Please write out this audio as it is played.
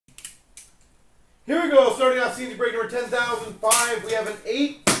Here we go. Starting off CNC break number 10,005. We have an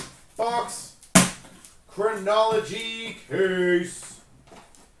 8-box Chronology case.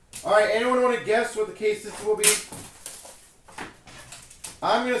 Alright, anyone want to guess what the case this will be?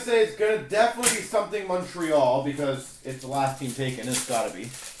 I'm going to say it's going to definitely be something Montreal because it's the last team taken. It's got to be.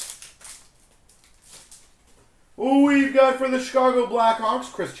 Ooh, we've got for the Chicago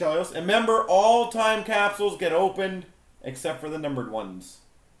Blackhawks, Chris Chelios. And remember, all-time capsules get opened except for the numbered ones.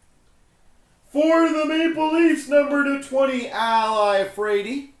 For the Maple Leafs, number to 20, Ally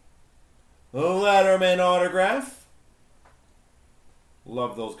Frady. Letterman autograph.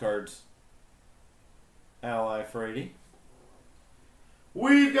 Love those cards. Ally Frady.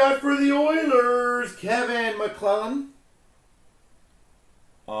 We've got for the Oilers, Kevin McClellan.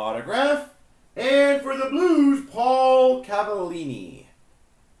 Autograph. And for the Blues, Paul Cavallini.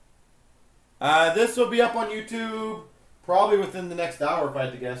 This will be up on YouTube probably within the next hour if I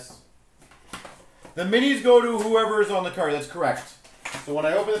had to guess. The minis go to whoever is on the card. That's correct. So when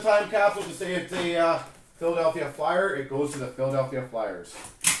I open the time capsule to say it's a Philadelphia Flyer, it goes to the Philadelphia Flyers.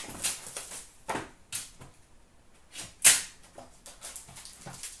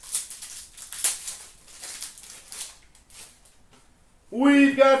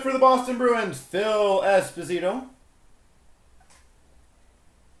 We've got for the Boston Bruins, Phil Esposito.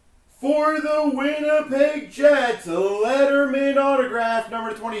 For the Winnipeg Jets, Letterman autograph,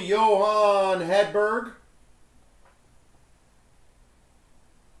 number 20, Johan Hedberg.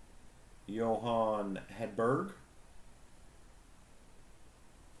 Johan Hedberg.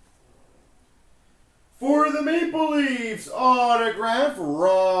 For the Maple Leafs, autograph,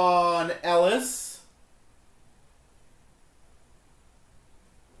 Ron Ellis.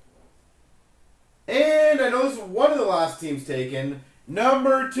 And I know this is one of the last teams taken.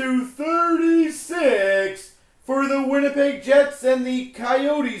 Number 236 for the Winnipeg Jets and the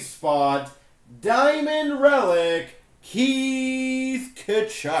Coyotes spot. Diamond Relic, Keith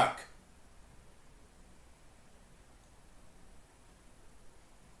Tkachuk.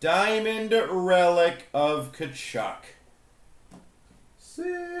 Diamond Relic of Tkachuk.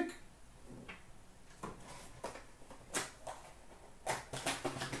 Sick.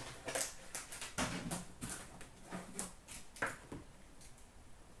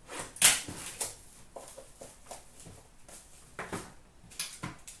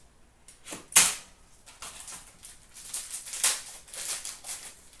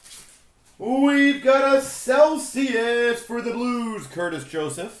 We've got a Celsius for the Blues, Curtis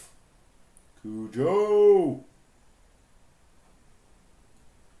Joseph. Cujo.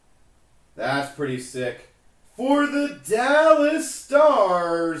 That's pretty sick. For the Dallas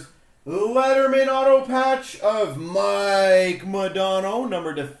Stars, Letterman auto patch of Mike Modano,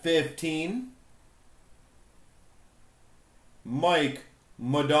 number to 15. Mike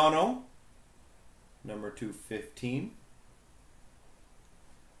Modano, number to 15.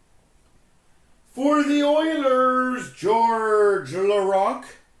 For the Oilers, George Larocque.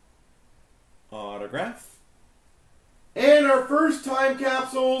 Autograph. And our first time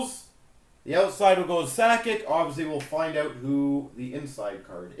capsules, the outside will go to Sakic. Obviously, we'll find out who the inside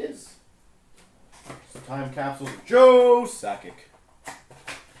card is. So time capsules, Joe Sakic.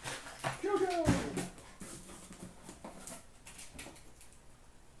 Joe.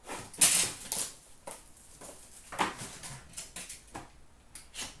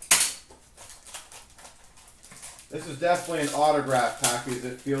 This is definitely an autograph package.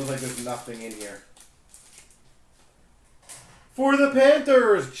 It feels like there's nothing in here. For the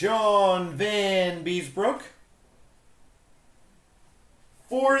Panthers, John Van Beesbrook.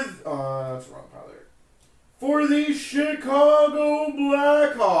 For that's the wrong pile there. For the Chicago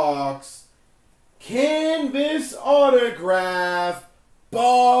Blackhawks, canvas autograph,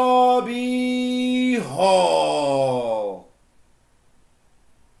 Bobby Hall.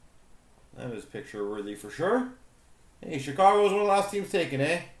 That is picture worthy for sure. Hey, Chicago was one of the last teams taken,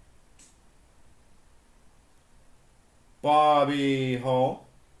 eh? Bobby Hall.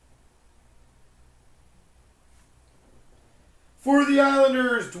 For the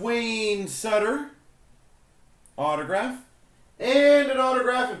Islanders, Dwayne Sutter. Autograph. And an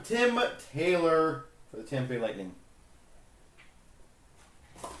autograph of Tim Taylor for the Tampa Bay Lightning.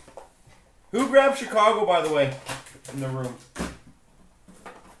 Who grabbed Chicago, by the way, in the room?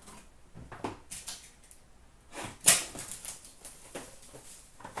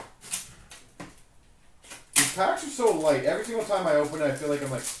 Packs are so light. Every single time I open it, I feel like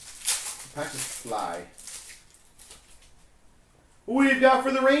I'm like, packs just fly. We've got for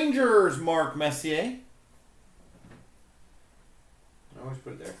the Rangers, Mark Messier. I always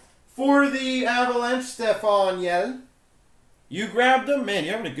put it there. For the Avalanche, Stefan Yell. You grabbed them? Man,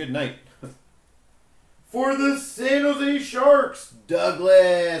 you're having a good night. For the San Jose Sharks,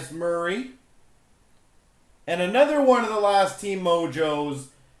 Douglas Murray. And another one of the last team mojos.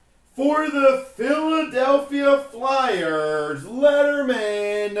 For the Philadelphia Flyers,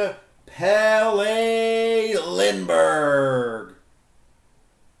 letterman, Pelle Lindbergh.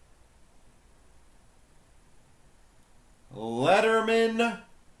 Letterman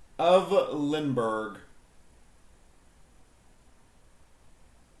of Lindbergh.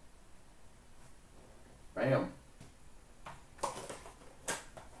 Bam.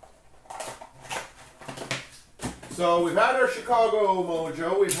 So we've had our Chicago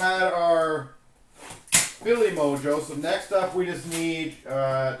mojo, we've had our Philly mojo, so next up we just need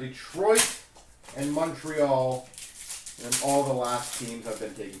Detroit and Montreal, and all the last teams have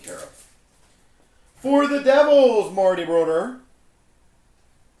been taken care of. For the Devils, Marty Brodeur.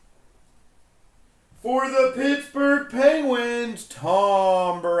 For the Pittsburgh Penguins,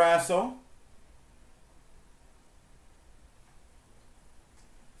 Tom Barrasso.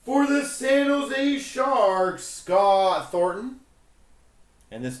 For the San Jose Sharks, Scott Thornton.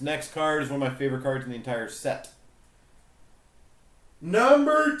 And this next card is one of my favorite cards in the entire set.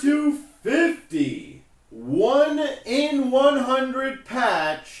 Number 250, 1/100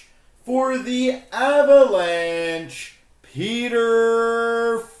 patch for the Avalanche,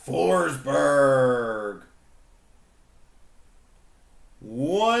 Peter Forsberg.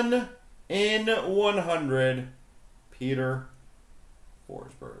 1/100, Peter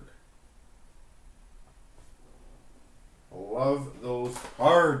Forsberg. Love those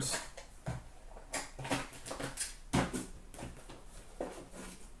cards.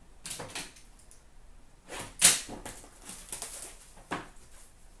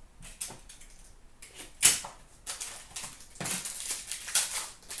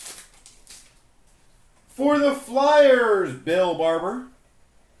 For the Flyers, Bill Barber.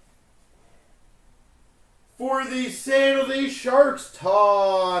 For the San Jose Sharks,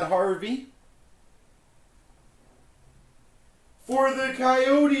 Todd Harvey. For the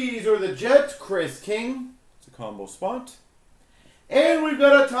Coyotes or the Jets, Chris King. It's a combo spot. And we've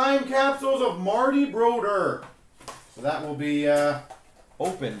got a time capsules of Marty Brodeur. So that will be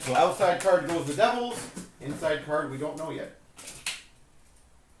open. So outside card goes the Devils. Inside card we don't know yet.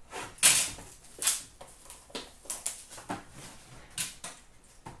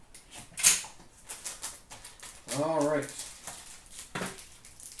 All right.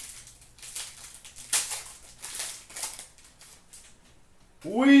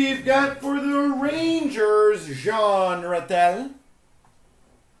 We've got for the Rangers, Jean Rattel.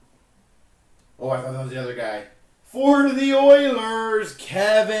 Oh, I thought that was the other guy. For the Oilers,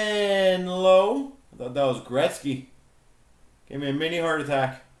 Kevin Lowe. I thought that was Gretzky. Gave me a mini heart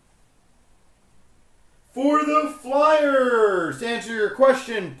attack. For the Flyers, to answer your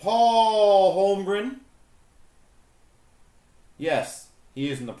question, Paul Holmgren. Yes, he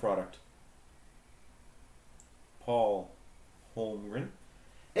is in the product. Paul Holmgren.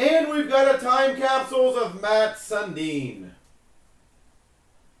 And we've got a time capsules of Matt Sundin.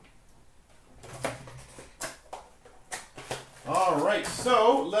 Alright,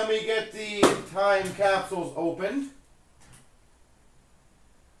 so let me get the time capsules opened.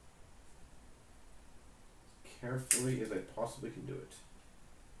 Carefully as I possibly can do it.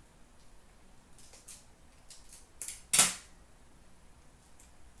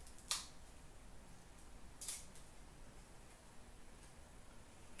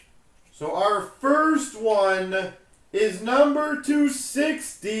 So our first one is number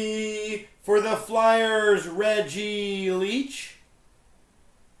 260 for the Flyers, Reggie Leach.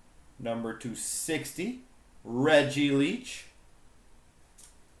 Number 260, Reggie Leach.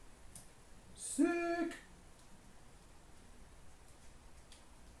 Sick.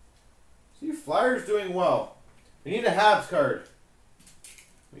 See, Flyers doing well. We need a Habs card.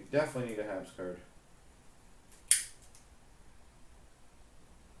 We definitely need a Habs card.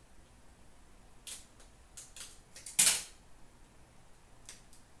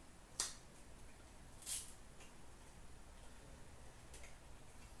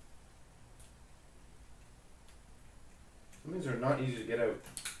 These are not easy to get out.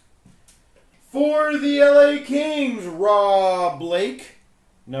 For the LA Kings, Rob Blake,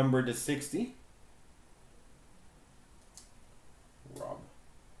 number 260. Rob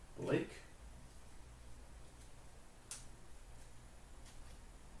Blake.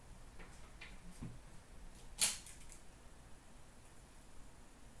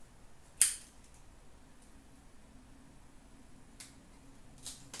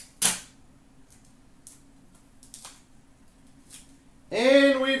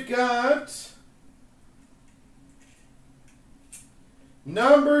 And we've got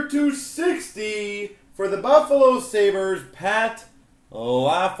number 260 For the Buffalo Sabres, Pat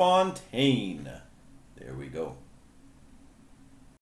LaFontaine.